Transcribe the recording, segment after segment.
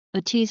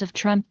A tease of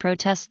Trump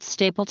protests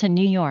Stapleton,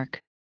 New York.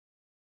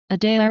 A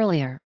day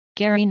earlier,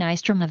 Gary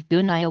Nystrom of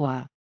Boone,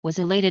 Iowa, was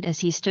elated as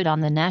he stood on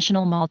the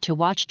National Mall to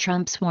watch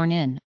Trump sworn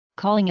in,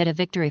 calling it a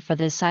victory for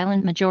the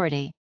silent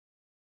majority.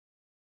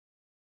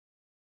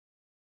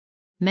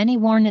 Many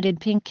wore knitted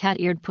pink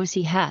cat-eared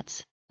pussy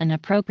hats, an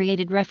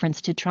appropriated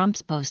reference to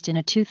Trump's boast in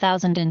a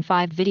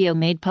 2005 video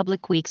made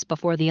public weeks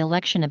before the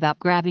election about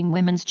grabbing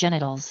women's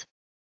genitals.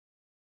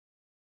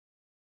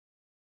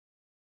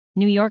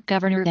 New York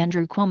Governor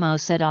Andrew Cuomo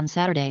said on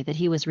Saturday that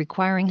he was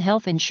requiring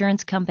health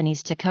insurance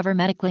companies to cover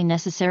medically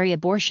necessary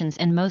abortions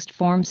and most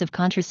forms of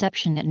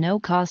contraception at no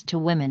cost to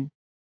women.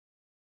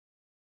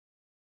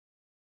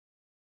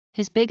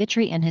 His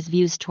bigotry and his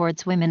views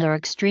towards women are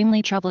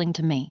extremely troubling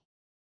to me.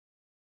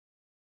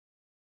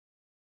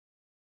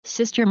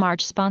 Sister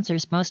March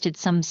sponsors hosted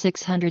some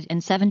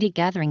 670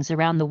 gatherings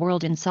around the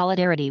world in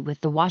solidarity with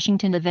the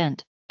Washington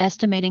event,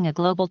 estimating a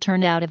global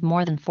turnout of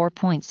more than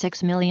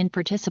 4.6 million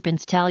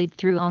participants tallied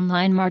through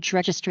online march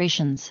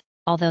registrations,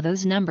 although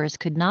those numbers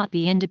could not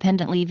be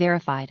independently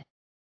verified.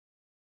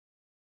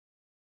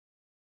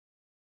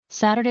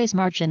 Saturday's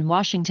march in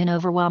Washington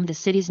overwhelmed the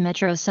city's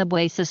metro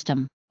subway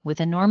system, with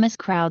enormous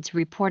crowds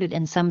reported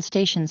and some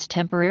stations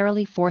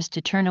temporarily forced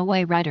to turn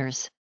away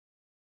riders.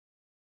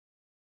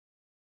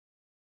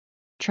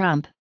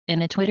 Trump,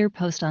 in a Twitter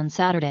post on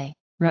Saturday,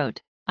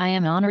 wrote, "I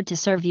am honored to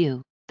serve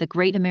you, the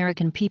great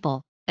American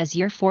people, as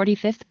your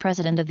 45th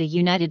President of the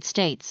United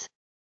States."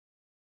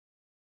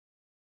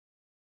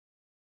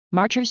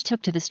 Marchers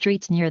took to the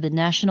streets near the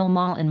National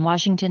Mall in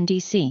Washington,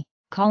 D.C.,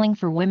 calling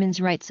for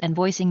women's rights and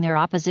voicing their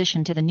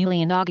opposition to the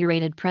newly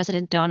inaugurated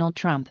President Donald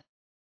Trump.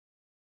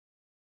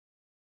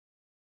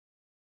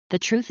 The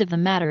truth of the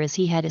matter is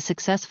he had a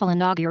successful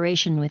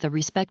inauguration with a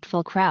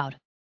respectful crowd.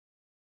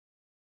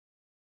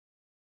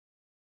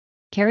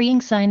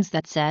 Carrying signs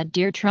that said,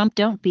 "Dear Trump,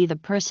 don't be the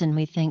person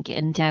we think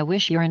and I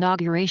wish your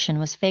inauguration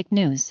was fake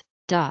news."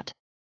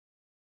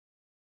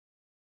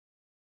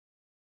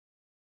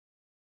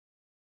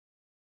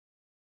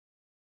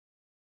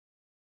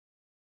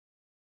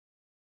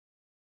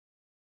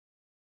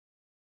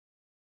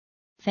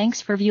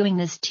 Thanks for viewing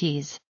this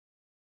tease.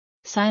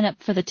 Sign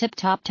up for the Tip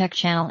Top Tech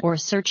channel or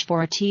search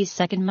for a Tease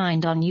Second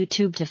Mind on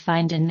YouTube to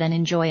find and then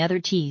enjoy other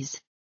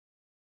teas.